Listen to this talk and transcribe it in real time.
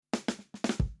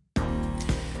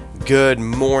Good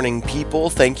morning,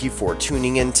 people. Thank you for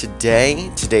tuning in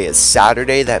today. Today is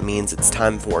Saturday. That means it's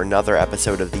time for another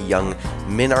episode of The Young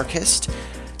Minarchist.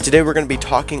 Today we're going to be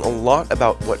talking a lot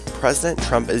about what President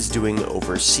Trump is doing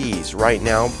overseas. Right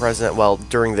now,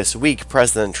 during this week,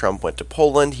 President Trump went to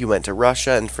Poland, he went to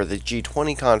Russia, and for the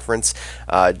G20 conference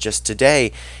just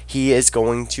today, he is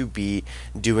going to be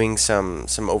doing some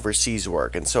overseas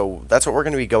work. And so that's what we're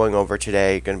going to be going over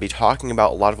today. Going to be talking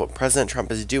about a lot of what President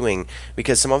Trump is doing,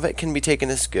 because some of it can be taken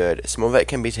as good, some of it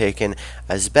can be taken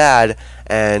as bad,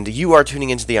 and you are tuning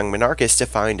into The Young Minarchist to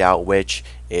find out which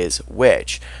is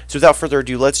which. So without further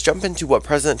ado, let's jump into what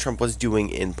President Trump was doing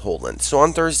in Poland. So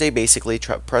on Thursday, basically,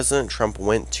 President Trump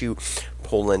went to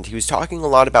Poland. He was talking a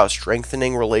lot about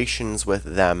strengthening relations with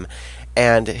them,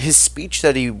 and his speech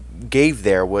that he gave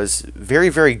there was very,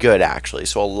 very good, actually.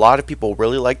 So a lot of people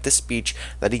really liked the speech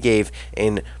that he gave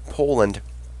in Poland.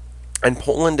 And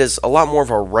Poland is a lot more of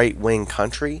a right-wing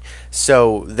country,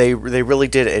 so they really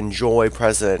did enjoy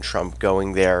President Trump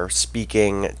going there,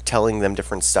 speaking, telling them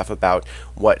different stuff about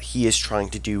what he is trying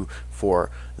to do for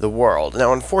the world.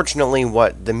 Now, unfortunately,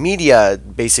 what the media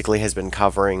basically has been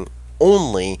covering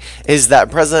only is that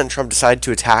President Trump decided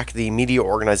to attack the media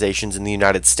organizations in the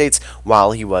United States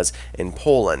while he was in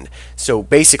Poland. So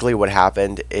basically what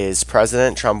happened is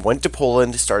President Trump went to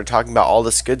Poland, started talking about all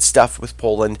this good stuff with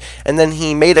Poland, and then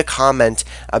he made a comment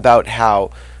about how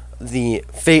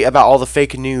about all the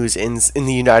fake news in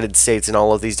the United States and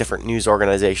all of these different news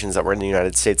organizations that were in the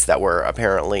United States that were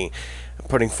apparently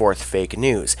putting forth fake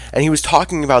news. And he was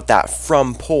talking about that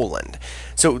from Poland.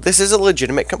 So this is a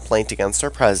legitimate complaint against our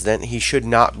president. He should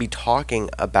not be talking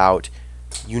about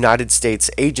United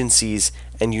States agencies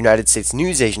and United States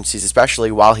news agencies, especially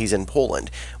while he's in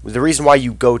Poland. The reason why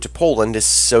you go to Poland is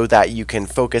so that you can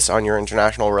focus on your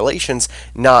international relations,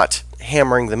 not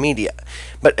hammering the media.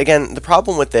 But again, the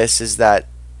problem with this is that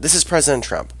this is President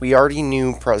Trump. We already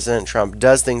knew President Trump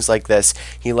does things like this.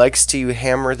 He likes to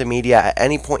hammer the media at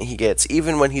any point he gets,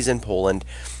 even when he's in Poland.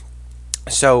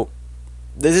 So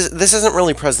this isn't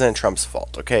really President Trump's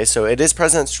fault, okay? So it is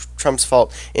President Trump's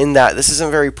fault in that this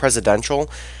isn't very presidential.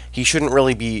 He shouldn't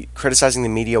really be criticizing the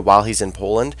media while he's in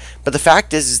Poland. But the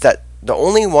fact is that the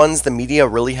only ones the media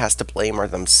really has to blame are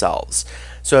themselves.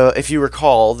 So if you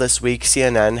recall, this week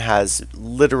CNN has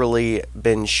literally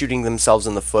been shooting themselves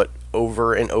in the foot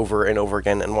over and over and over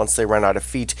again, and once they run out of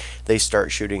feet, they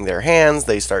start shooting their hands,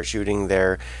 they start shooting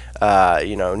their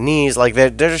knees, like they're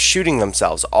just shooting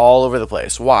themselves all over the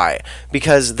place. Why?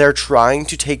 Because they're trying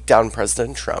to take down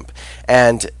President Trump,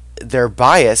 and their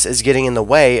bias is getting in the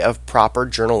way of proper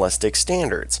journalistic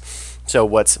standards. So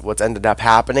what's ended up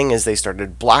happening is they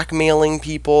started blackmailing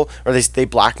people, or they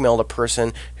blackmailed a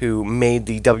person who made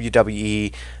the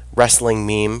WWE wrestling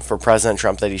meme for President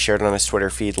Trump that he shared on his Twitter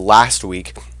feed last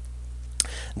week.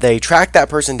 They tracked that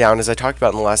person down, as I talked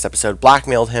about in the last episode,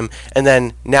 blackmailed him, and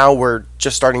then now we're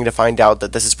just starting to find out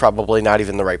that this is probably not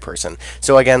even the right person.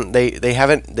 So again, they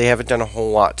haven't done a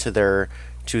whole lot to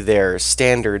their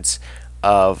standards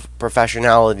of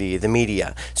professionality, the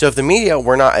media. So if the media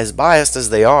were not as biased as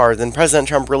they are, then President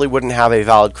Trump really wouldn't have a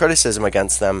valid criticism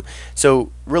against them.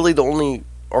 So really the only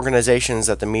organizations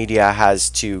that the media has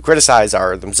to criticize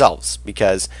are themselves,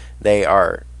 because they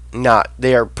are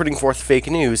putting forth fake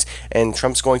news, and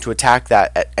Trump's going to attack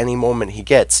that at any moment he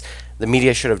gets. The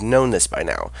media should have known this by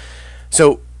now.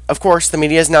 So of course, the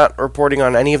media is not reporting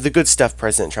on any of the good stuff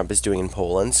President Trump is doing in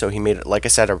Poland. So he made, like I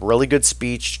said, a really good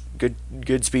speech,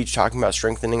 good speech talking about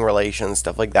strengthening relations,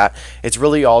 stuff like that. It's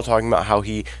really all talking about how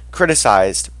he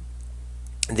criticized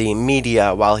the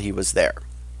media while he was there.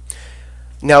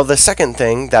 Now, the second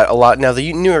thing that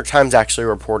the New York Times actually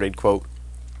reported, quote,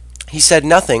 he said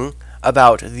nothing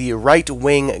about the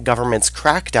right-wing government's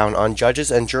crackdown on judges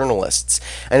and journalists,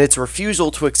 and its refusal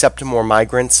to accept more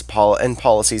migrants and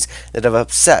policies that have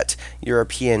upset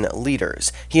European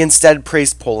leaders. He instead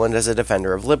praised Poland as a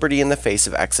defender of liberty in the face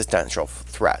of existential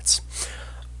threats.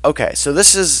 Okay, so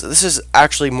this is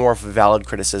actually more of a valid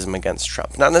criticism against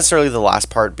Trump. Not necessarily the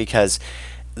last part, because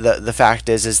the fact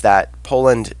is that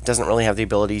Poland doesn't really have the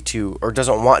ability to, or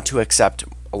doesn't want to accept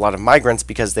a lot of migrants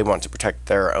because they want to protect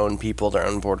their own people, their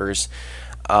own borders.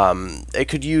 It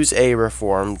could use a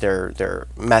reform, their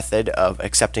method of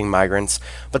accepting migrants.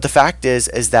 But the fact is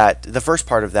that the first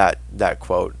part of that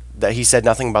quote, that he said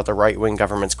nothing about the right-wing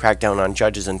government's crackdown on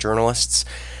judges and journalists.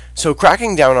 So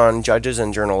cracking down on judges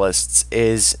and journalists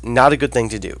is not a good thing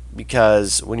to do,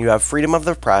 because when you have freedom of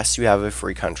the press, you have a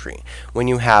free country. When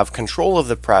you have control of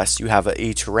the press, you have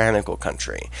a tyrannical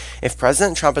country. If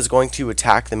President Trump is going to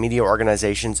attack the media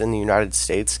organizations in the United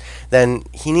States, then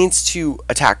he needs to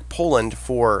attack Poland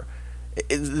for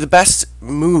the best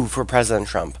move for President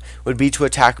Trump would be to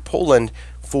attack Poland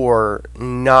for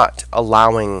not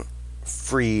allowing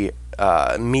free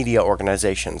media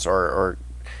organizations or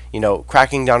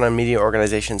cracking down on media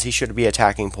organizations. He should be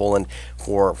attacking Poland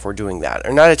for doing that.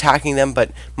 Or not attacking them,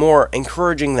 but more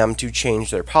encouraging them to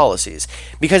change their policies.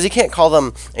 Because he can't call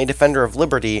them a defender of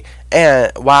liberty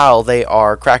while they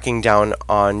are cracking down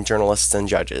on journalists and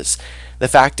judges. The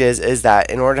fact is that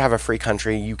in order to have a free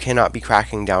country, you cannot be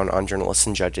cracking down on journalists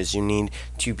and judges. You need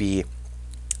to be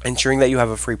ensuring that you have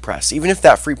a free press. Even if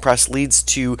that free press leads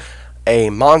to a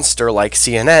monster like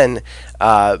CNN,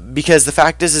 because the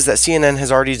fact is that CNN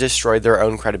has already destroyed their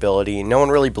own credibility. No one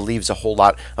really believes a whole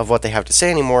lot of what they have to say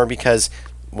anymore because,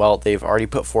 well, they've already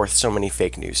put forth so many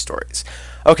fake news stories.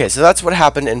 Okay, so that's what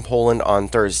happened in Poland on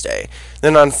Thursday.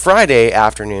 Then on Friday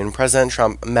afternoon, President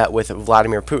Trump met with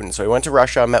Vladimir Putin. So he went to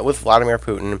Russia, met with Vladimir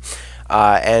Putin,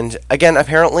 and again,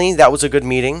 apparently that was a good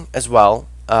meeting as well.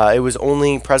 It was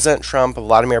only President Trump,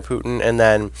 Vladimir Putin, and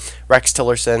then Rex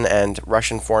Tillerson and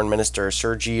Russian Foreign Minister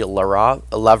Sergei Lavrov.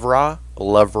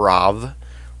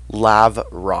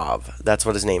 That's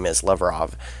what his name is,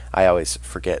 Lavrov. I always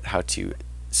forget how to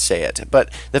say it.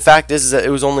 But the fact is that it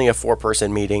was only a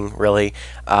 4-person meeting, really.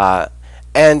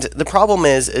 And the problem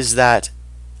is that,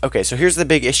 okay, so here's the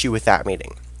big issue with that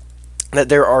meeting. That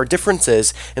there are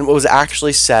differences in what was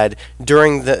actually said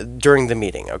during the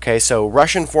meeting. Okay, so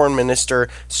Russian Foreign Minister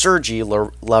Sergei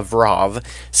Lavrov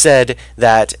said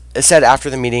after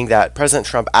the meeting that President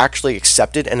Trump actually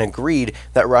accepted and agreed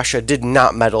that Russia did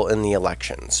not meddle in the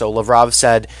election. So Lavrov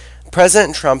said,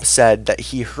 President Trump said that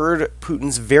he heard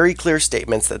Putin's very clear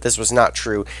statements that this was not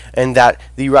true and that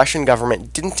the Russian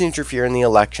government didn't interfere in the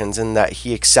elections and that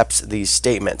he accepts these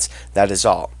statements. That is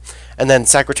all. And then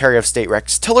Secretary of State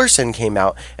Rex Tillerson came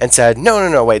out and said,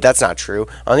 no, wait, that's not true.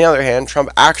 On the other hand, Trump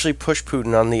actually pushed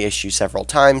Putin on the issue several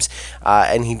times,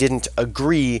 and he didn't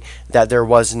agree that there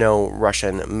was no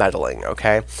Russian meddling,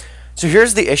 okay? So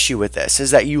here's the issue with this,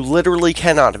 is that you literally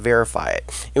cannot verify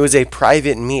it. It was a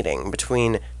private meeting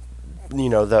between,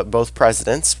 both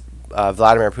presidents,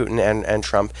 Vladimir Putin and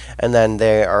Trump, and then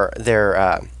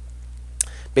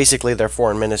basically their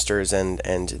foreign ministers and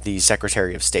the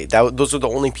Secretary of State. Those are the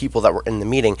only people that were in the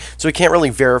meeting, so we can't really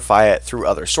verify it through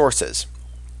other sources.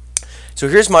 So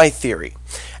here's my theory.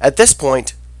 At this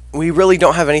point, we really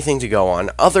don't have anything to go on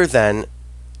other than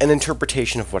an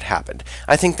interpretation of what happened.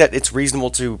 I think that it's reasonable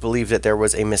to believe that there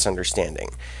was a misunderstanding.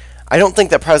 I don't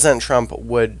think that President Trump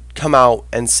would come out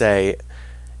and say,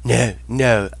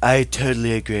 no, I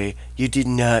totally agree. You did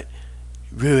not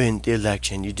ruin the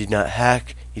election. You did not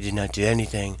hack. You did not do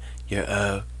anything. You're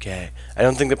okay. I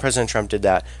don't think that President Trump did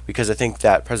that because I think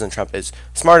that President Trump is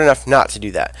smart enough not to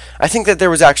do that. I think that there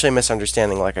was actually a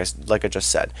misunderstanding, like I just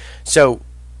said. So,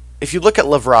 if you look at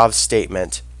Lavrov's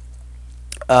statement,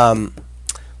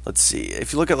 let's see.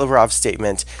 If you look at Lavrov's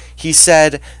statement, he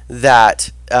said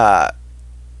that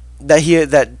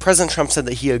President Trump said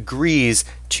that he agrees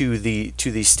to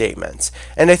these statements,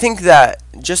 and I think that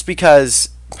just because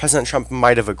President Trump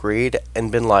might have agreed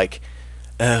and been like,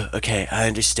 oh, okay, I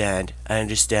understand,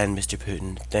 Mr.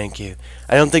 Putin, thank you.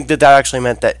 I don't think that actually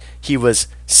meant that he was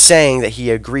saying that he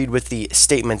agreed with the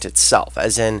statement itself,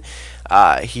 as in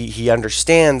he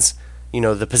understands,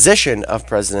 the position of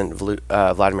President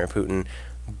Vladimir Putin,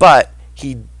 but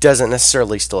he doesn't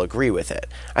necessarily still agree with it.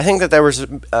 I think that there was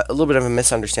a little bit of a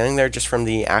misunderstanding there just from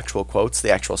the actual quotes,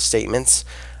 the actual statements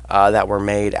that were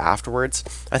made afterwards.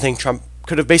 I think Trump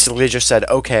could have basically just said,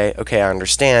 okay, I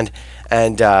understand,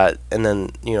 and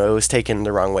then, it was taken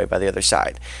the wrong way by the other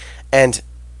side. And,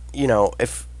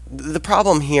 if the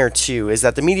problem here, too, is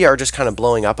that the media are just kind of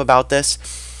blowing up about this,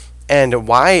 and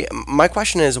my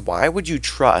question is, why would you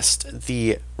trust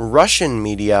the Russian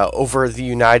media over the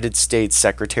United States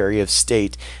Secretary of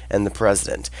State and the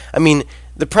President? I mean,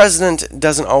 the President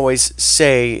doesn't always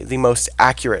say the most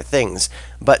accurate things,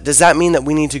 but does that mean that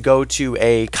we need to go to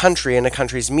a country and a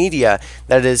country's media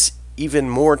that is even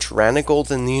more tyrannical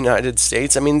than the United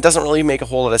States? I mean, it doesn't really make a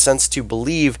whole lot of sense to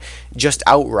believe just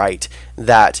outright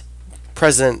that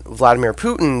President Vladimir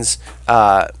Putin's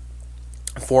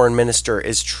foreign minister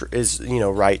is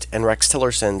right and Rex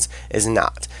Tillerson's is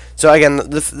not. So again,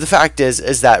 the fact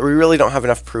is that we really don't have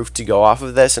enough proof to go off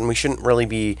of this, and we shouldn't really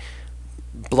be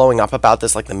blowing up about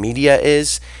this like the media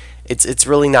is. It's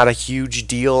really not a huge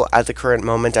deal at the current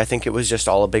moment. I think it was just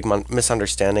all a big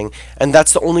misunderstanding, and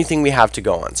that's the only thing we have to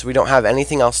go on. So we don't have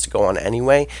anything else to go on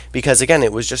anyway, because again,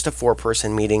 it was just a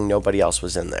 4-person meeting. Nobody else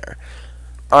was in there.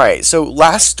 Alright, so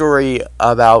last story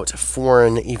about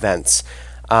foreign events.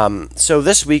 So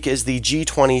this week is the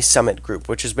G20 Summit Group,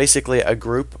 which is basically a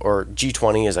group, or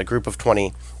G20 is a group of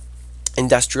 20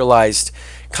 industrialized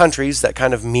countries that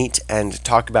kind of meet and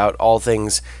talk about all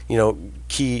things,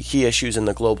 key issues in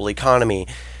the global economy.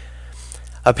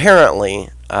 Apparently,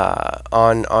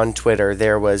 on Twitter,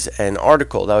 there was an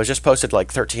article that was just posted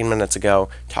like 13 minutes ago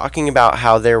talking about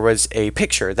how there was a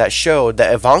picture that showed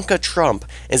that Ivanka Trump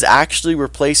is actually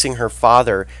replacing her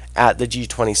father at the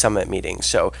G20 summit meeting.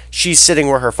 So she's sitting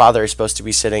where her father is supposed to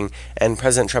be sitting, and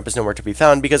President Trump is nowhere to be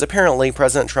found because apparently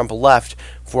President Trump left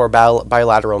for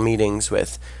bilateral meetings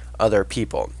with other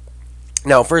people.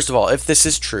 Now, first of all, if this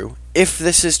is true,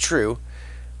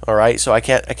 all right, so I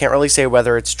can't really say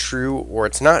whether it's true or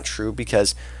it's not true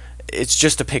because it's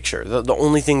just a picture. The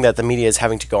only thing that the media is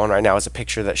having to go on right now is a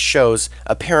picture that shows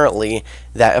apparently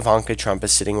that Ivanka Trump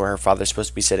is sitting where her father's supposed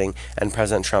to be sitting, and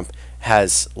President Trump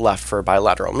has left for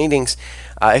bilateral meetings.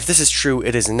 If this is true,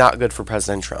 it is not good for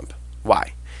President Trump.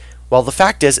 Why? Well, the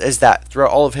fact is that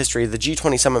throughout all of history, the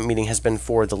G20 summit meeting has been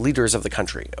for the leaders of the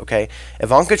country, okay?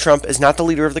 Ivanka Trump is not the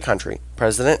leader of the country.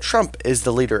 President Trump is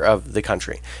the leader of the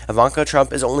country. Ivanka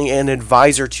Trump is only an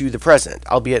advisor to the president,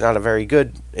 albeit not a very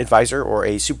good advisor or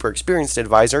a super experienced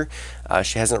advisor.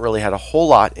 She hasn't really had a whole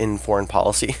lot in foreign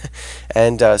policy,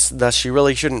 and thus she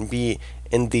really shouldn't be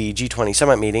in the G20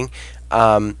 summit meeting.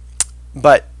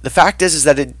 But the fact is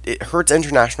that it hurts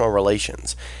international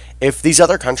relations. If these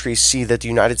other countries see that the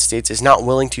United States is not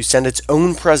willing to send its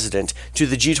own president to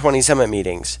the G20 summit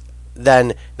meetings,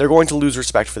 then they're going to lose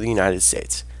respect for the United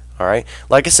States. All right?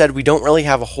 Like I said, we don't really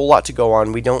have a whole lot to go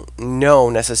on. We don't know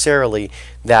necessarily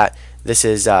that this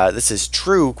is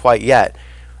true quite yet.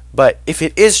 But if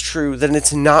it is true, then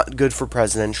it's not good for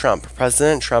President Trump.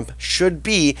 President Trump should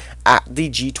be at the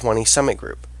G20 summit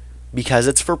group because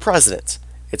it's for presidents.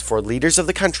 It's for leaders of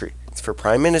the country. It's for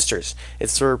prime ministers.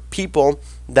 It's for people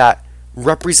that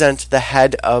represent the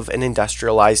head of an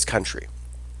industrialized country.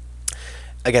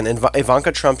 Again,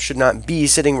 Ivanka Trump should not be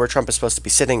sitting where Trump is supposed to be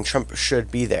sitting. Trump should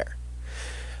be there.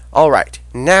 All right,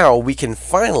 now we can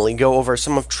finally go over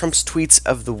some of Trump's tweets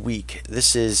of the week.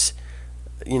 This is,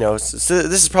 this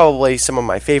is probably some of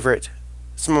my favorite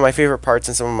parts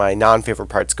and some of my non-favorite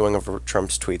parts going over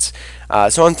Trump's tweets.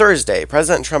 So on Thursday,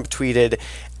 President Trump tweeted,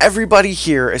 "Everybody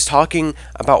here is talking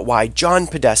about why John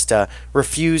Podesta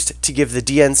refused to give the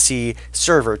DNC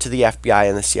server to the FBI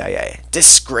and the CIA.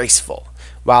 Disgraceful,"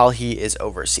 while he is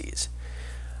overseas.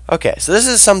 Okay, so this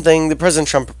is something that President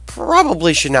Trump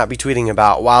probably should not be tweeting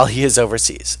about while he is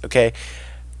overseas, okay?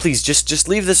 Please, just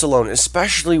leave this alone,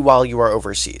 especially while you are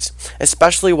overseas.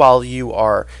 Especially while you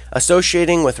are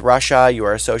associating with Russia, you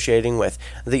are associating with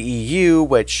the EU,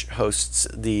 which hosts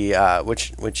the,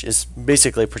 which is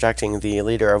basically protecting the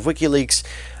leader of WikiLeaks.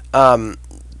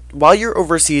 While you're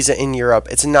overseas in Europe,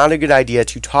 it's not a good idea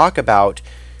to talk about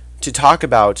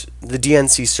the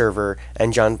DNC server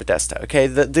and John Podesta, okay?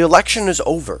 The election is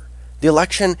over. The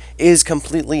election is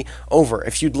completely over.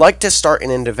 If you'd like to start an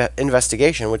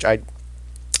investigation, which I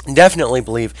definitely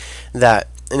believe that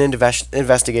an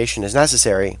investigation is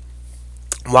necessary,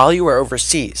 while you are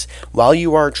overseas, while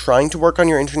you are trying to work on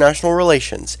your international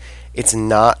relations, it's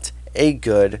not a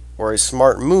good or a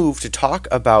smart move to talk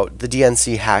about the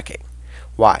DNC hacking.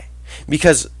 Why?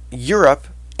 Because Europe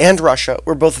and Russia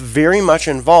were both very much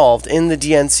involved in the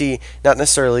DNC, not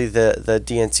necessarily the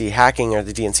DNC hacking or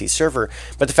the DNC server,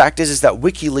 but the fact is that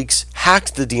WikiLeaks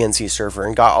hacked the DNC server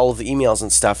and got all of the emails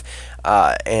and stuff,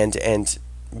 and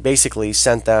basically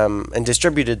sent them and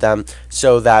distributed them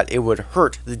so that it would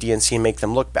hurt the DNC and make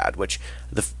them look bad, which,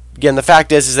 the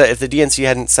fact is that if the DNC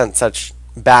hadn't sent such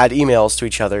bad emails to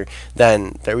each other,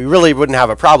 then we really wouldn't have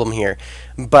a problem here.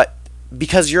 But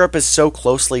because Europe is so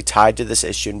closely tied to this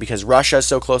issue, and because Russia is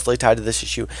so closely tied to this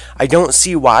issue, I don't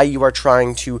see why you are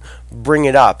trying to bring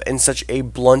it up in such a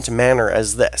blunt manner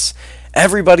as this.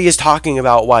 Everybody is talking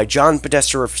about why John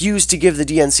Podesta refused to give the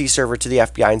DNC server to the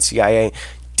FBI and CIA.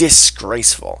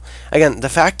 Disgraceful. Again, the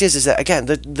fact is that, again,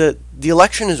 the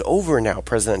election is over now,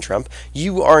 President Trump.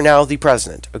 You are now the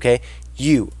president, okay?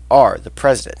 You are the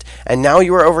president. And now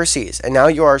you are overseas. And now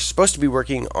you are supposed to be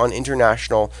working on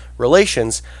international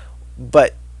relations,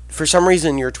 but for some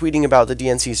reason you're tweeting about the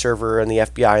DNC server and the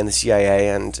FBI and the CIA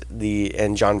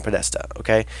and John Podesta,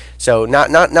 okay? So not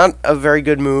a very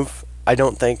good move, I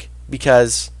don't think,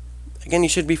 because, again, you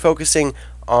should be focusing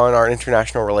on our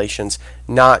international relations,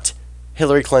 not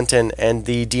Hillary Clinton and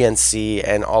the DNC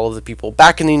and all of the people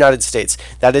back in the United States.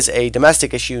 That is a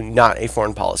domestic issue, not a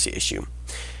foreign policy issue.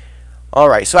 All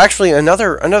right, so actually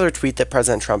another tweet that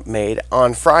President Trump made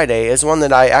on Friday is one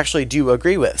that I actually do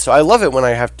agree with. So I love it when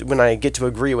I get to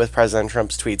agree with President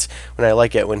Trump's tweets, when I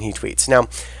like it when he tweets. Now,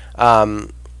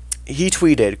 he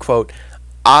tweeted, quote,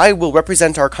 "I will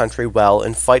represent our country well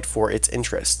and fight for its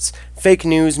interests. Fake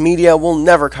news media will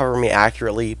never cover me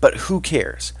accurately, but who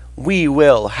cares? We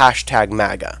will hashtag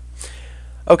MAGA.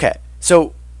 Okay,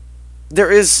 so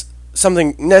there is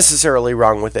something necessarily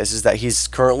wrong with this, is that he's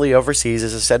currently overseas,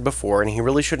 as I said before, and he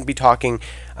really shouldn't be talking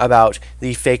about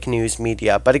the fake news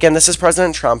media. But again, this is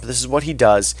President Trump. This is what he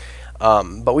does.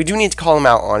 But we do need to call him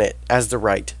out on it as the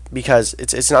right, because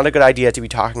it's not a good idea to be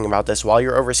talking about this while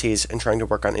you're overseas and trying to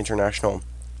work on international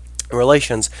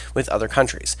relations with other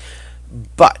countries.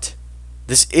 But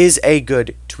this is a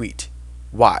good tweet.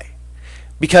 Why?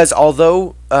 Because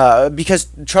because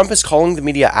Trump is calling the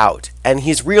media out, and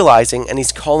he's realizing and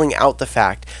he's calling out the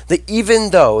fact that even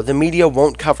though the media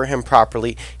won't cover him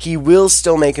properly, he will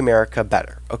still make America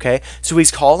better, okay? So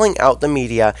he's calling out the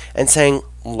media and saying,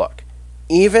 look,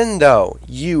 even though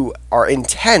you are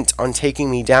intent on taking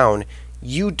me down,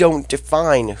 you don't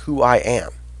define who I am.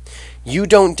 You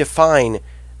don't define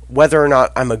whether or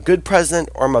not I'm a good president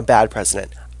or I'm a bad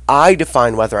president. I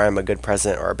define whether I'm a good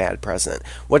president or a bad president.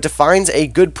 What defines a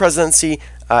good presidency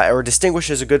or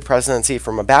distinguishes a good presidency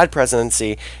from a bad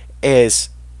presidency is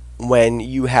when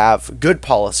you have good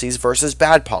policies versus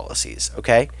bad policies,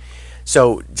 okay?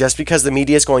 So just because the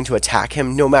media is going to attack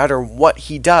him, no matter what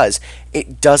he does,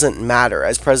 it doesn't matter.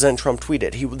 As President Trump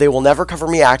tweeted, they will never cover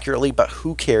me accurately, but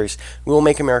who cares? We will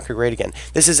make America great again.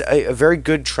 This is a very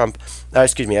good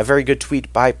a very good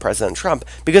tweet by President Trump,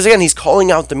 because again, he's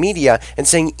calling out the media and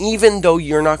saying, even though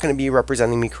you're not going to be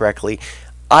representing me correctly,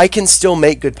 I can still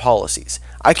make good policies.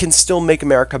 I can still make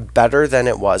America better than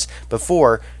it was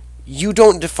before. You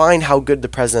don't define how good the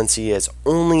presidency is.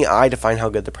 Only I define how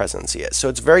good the presidency is. So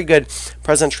it's very good,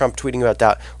 President Trump tweeting about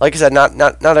that. Like I said, not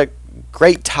a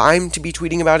great time to be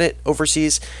tweeting about it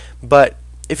overseas, but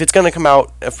if it's going to come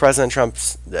out of President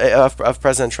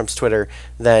Trump's Twitter,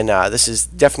 then this is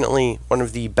definitely one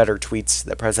of the better tweets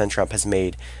that President Trump has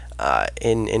made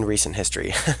in recent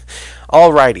history.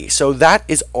 Alrighty, so that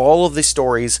is all of the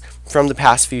stories from the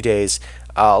past few days.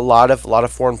 A lot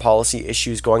of foreign policy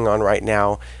issues going on right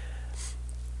now.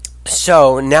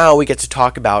 So now we get to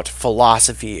talk about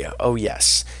philosophy. Oh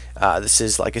yes, this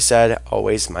is, like I said,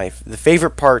 always my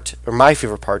favorite part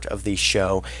of the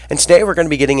show. And today we're going to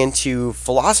be getting into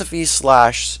philosophy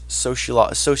 /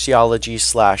 sociology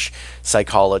 /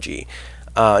 psychology.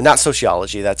 Not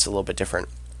sociology, that's a little bit different.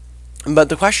 But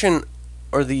the question,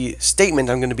 or the statement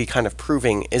I'm going to be kind of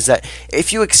proving, is that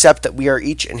if you accept that we are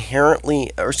each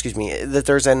that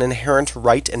there's an inherent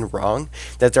right and wrong,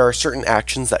 that there are certain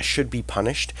actions that should be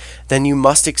punished, then you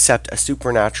must accept a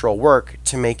supernatural work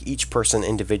to make each person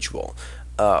individual,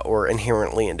 or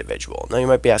inherently individual. Now you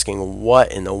might be asking,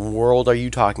 what in the world are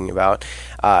you talking about?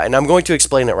 And I'm going to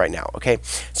explain it right now, okay?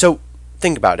 So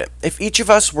think about it. If each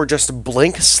of us were just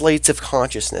blank slates of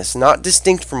consciousness, not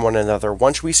distinct from one another,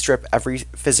 once we strip every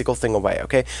physical thing away,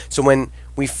 okay? So when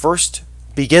we first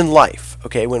begin life,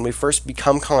 okay, when we first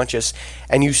become conscious,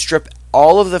 and you strip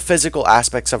all of the physical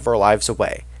aspects of our lives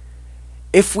away,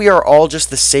 if we are all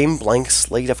just the same blank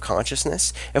slate of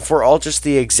consciousness, if we're all just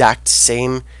the exact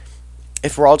same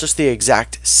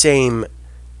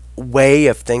way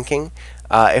of thinking,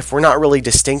 if we're not really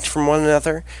distinct from one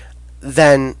another,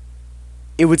 then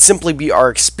it would simply be our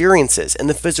experiences in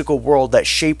the physical world that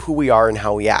shape who we are and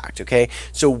how we act, okay?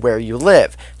 So where you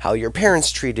live, how your parents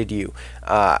treated you,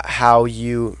 how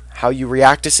you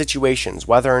react to situations,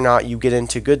 whether or not you get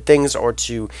into good things or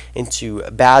into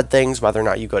bad things, whether or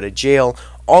not you go to jail,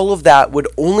 all of that would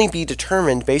only be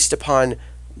determined based upon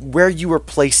where you were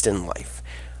placed in life,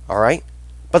 all right?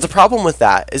 But the problem with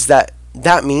that is that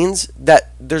means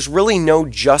that there's really no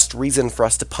just reason for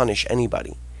us to punish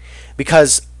anybody,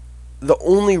 because the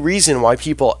only reason why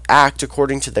people act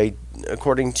according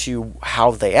to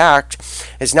how they act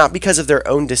is not because of their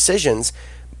own decisions.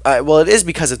 It is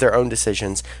because of their own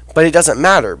decisions, but it doesn't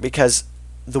matter, because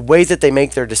the way that they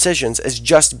make their decisions is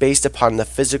just based upon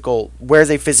the where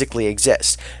they physically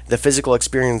exist, the physical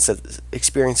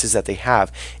experiences that they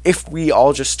have. If we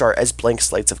all just start as blank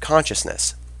slates of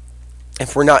consciousness,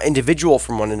 if we're not individual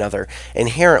from one another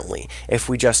inherently, if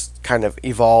we just kind of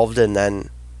evolved and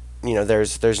then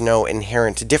there's no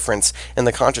inherent difference in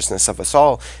the consciousness of us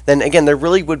all, then again, there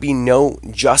really would be no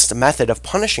just method of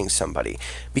punishing somebody,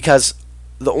 because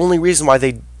the only reason why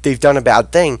they've done a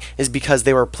bad thing is because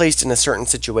they were placed in a certain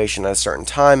situation at a certain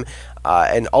time,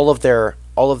 and all of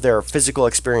their physical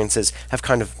experiences have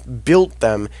kind of built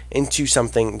them into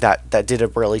something that did a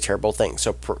really terrible thing.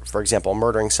 So, for example,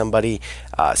 murdering somebody,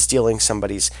 stealing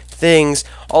somebody's things,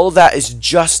 all of that is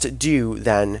just due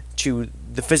then to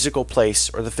the physical place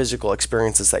or the physical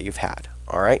experiences that you've had,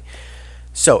 all right?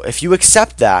 So if you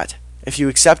accept that, if you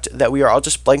accept that we are all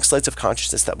just blank slates of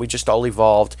consciousness, that we just all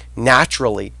evolved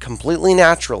naturally, completely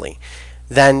naturally,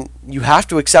 then you have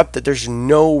to accept that there's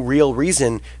no real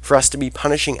reason for us to be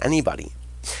punishing anybody.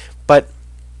 But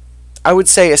I would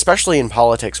say, especially in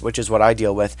politics, which is what I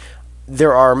deal with,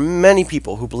 there are many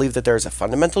people who believe that there is a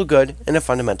fundamental good and a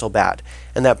fundamental bad,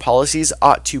 and that policies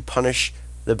ought to punish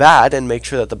the bad and make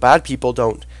sure that the bad people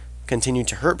don't continue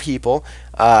to hurt people,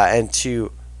 and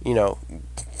to,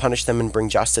 punish them and bring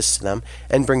justice to them,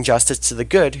 and bring justice to the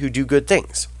good who do good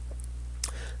things.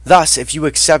 Thus, if you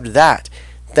accept that,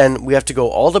 then we have to go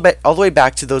all the way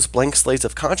back to those blank slates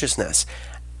of consciousness.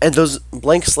 And those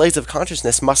blank slates of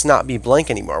consciousness must not be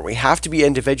blank anymore. We have to be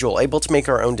individual, able to make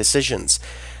our own decisions.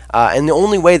 And the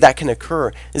only way that can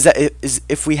occur is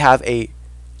if we have a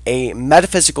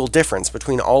metaphysical difference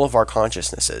between all of our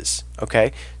consciousnesses.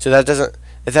 Okay? So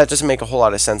if that doesn't make a whole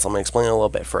lot of sense, let me explain it a little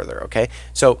bit further. Okay?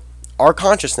 So our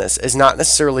consciousness is not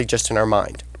necessarily just in our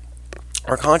mind.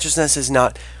 Our consciousness is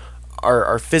not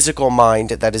our physical mind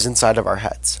that is inside of our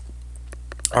heads.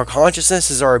 Our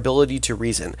consciousness is our ability to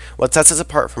reason, what sets us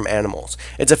apart from animals.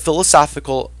 It's a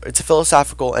philosophical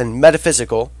and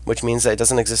metaphysical, which means that it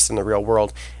doesn't exist in the real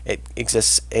world. It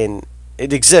exists,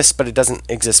 but it doesn't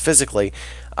exist physically.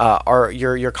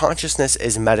 Your consciousness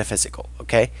is metaphysical,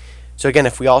 okay? So again,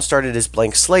 if we all started as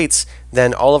blank slates,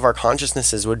 then all of our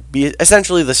consciousnesses would be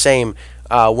essentially the same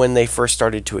when they first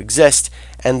started to exist,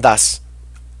 and thus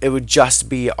it would just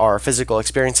be our physical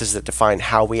experiences that define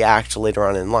how we act later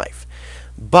on in life.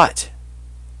 But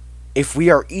if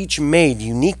we are each made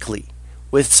uniquely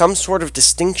with some sort of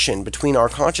distinction between our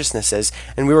consciousnesses,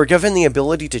 and we were given the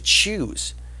ability to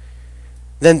choose,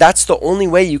 then that's the only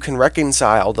way you can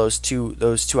reconcile those two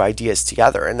ideas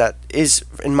together. And that is,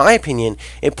 in my opinion,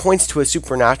 it points to a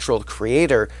supernatural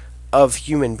creator of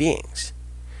human beings.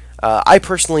 I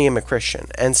personally am a Christian,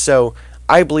 and so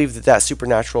I believe that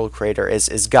supernatural creator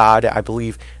is God. I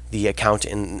believe the account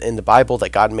in the Bible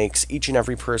that God makes each and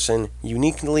every person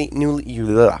uniquely and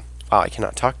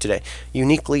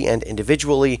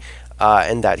individually,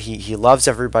 and that he loves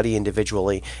everybody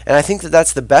individually. And I think that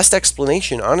that's the best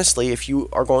explanation, honestly, if you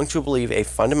are going to believe a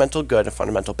fundamental good, a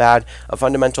fundamental bad, a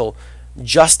fundamental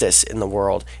justice in the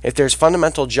world. If there's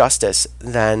fundamental justice,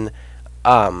 then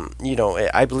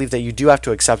I believe that you do have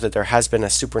to accept that there has been a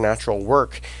supernatural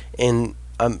work in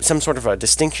some sort of a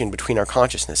distinction between our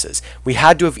consciousnesses. We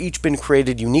had to have each been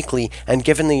created uniquely and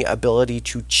given the ability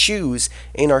to choose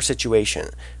in our situation,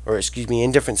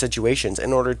 in different situations,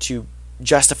 in order to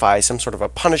justify some sort of a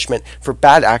punishment for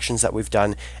bad actions that we've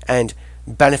done and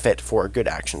benefit for good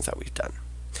actions that we've done.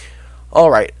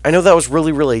 Alright, I know that was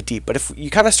really, really deep, but if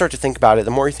you kind of start to think about it, the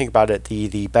more you think about it,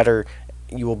 the better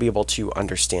you will be able to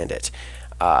understand it.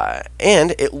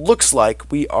 And it looks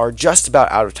like we are just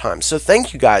about out of time. So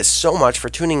thank you guys so much for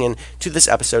tuning in to this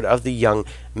episode of The Young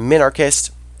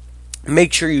Minarchist.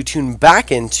 Make sure you tune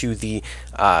back into the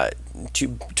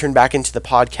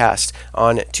podcast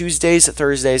on Tuesdays,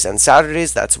 Thursdays, and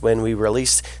Saturdays. That's when we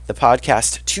release the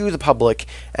podcast to the public,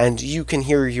 and you can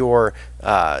hear your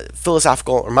my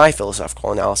philosophical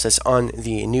analysis on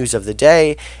the news of the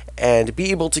day and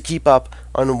be able to keep up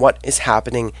on what is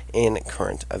happening in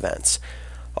current events.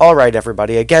 Alright,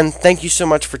 everybody. Again, thank you so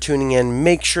much for tuning in.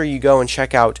 Make sure you go and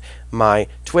check out my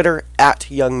Twitter,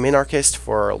 @YoungMinarchist,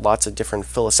 for lots of different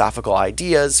philosophical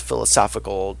ideas,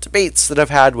 philosophical debates that I've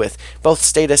had with both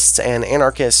statists and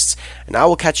anarchists. And I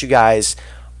will catch you guys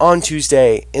on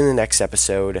Tuesday in the next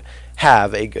episode.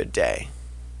 Have a good day.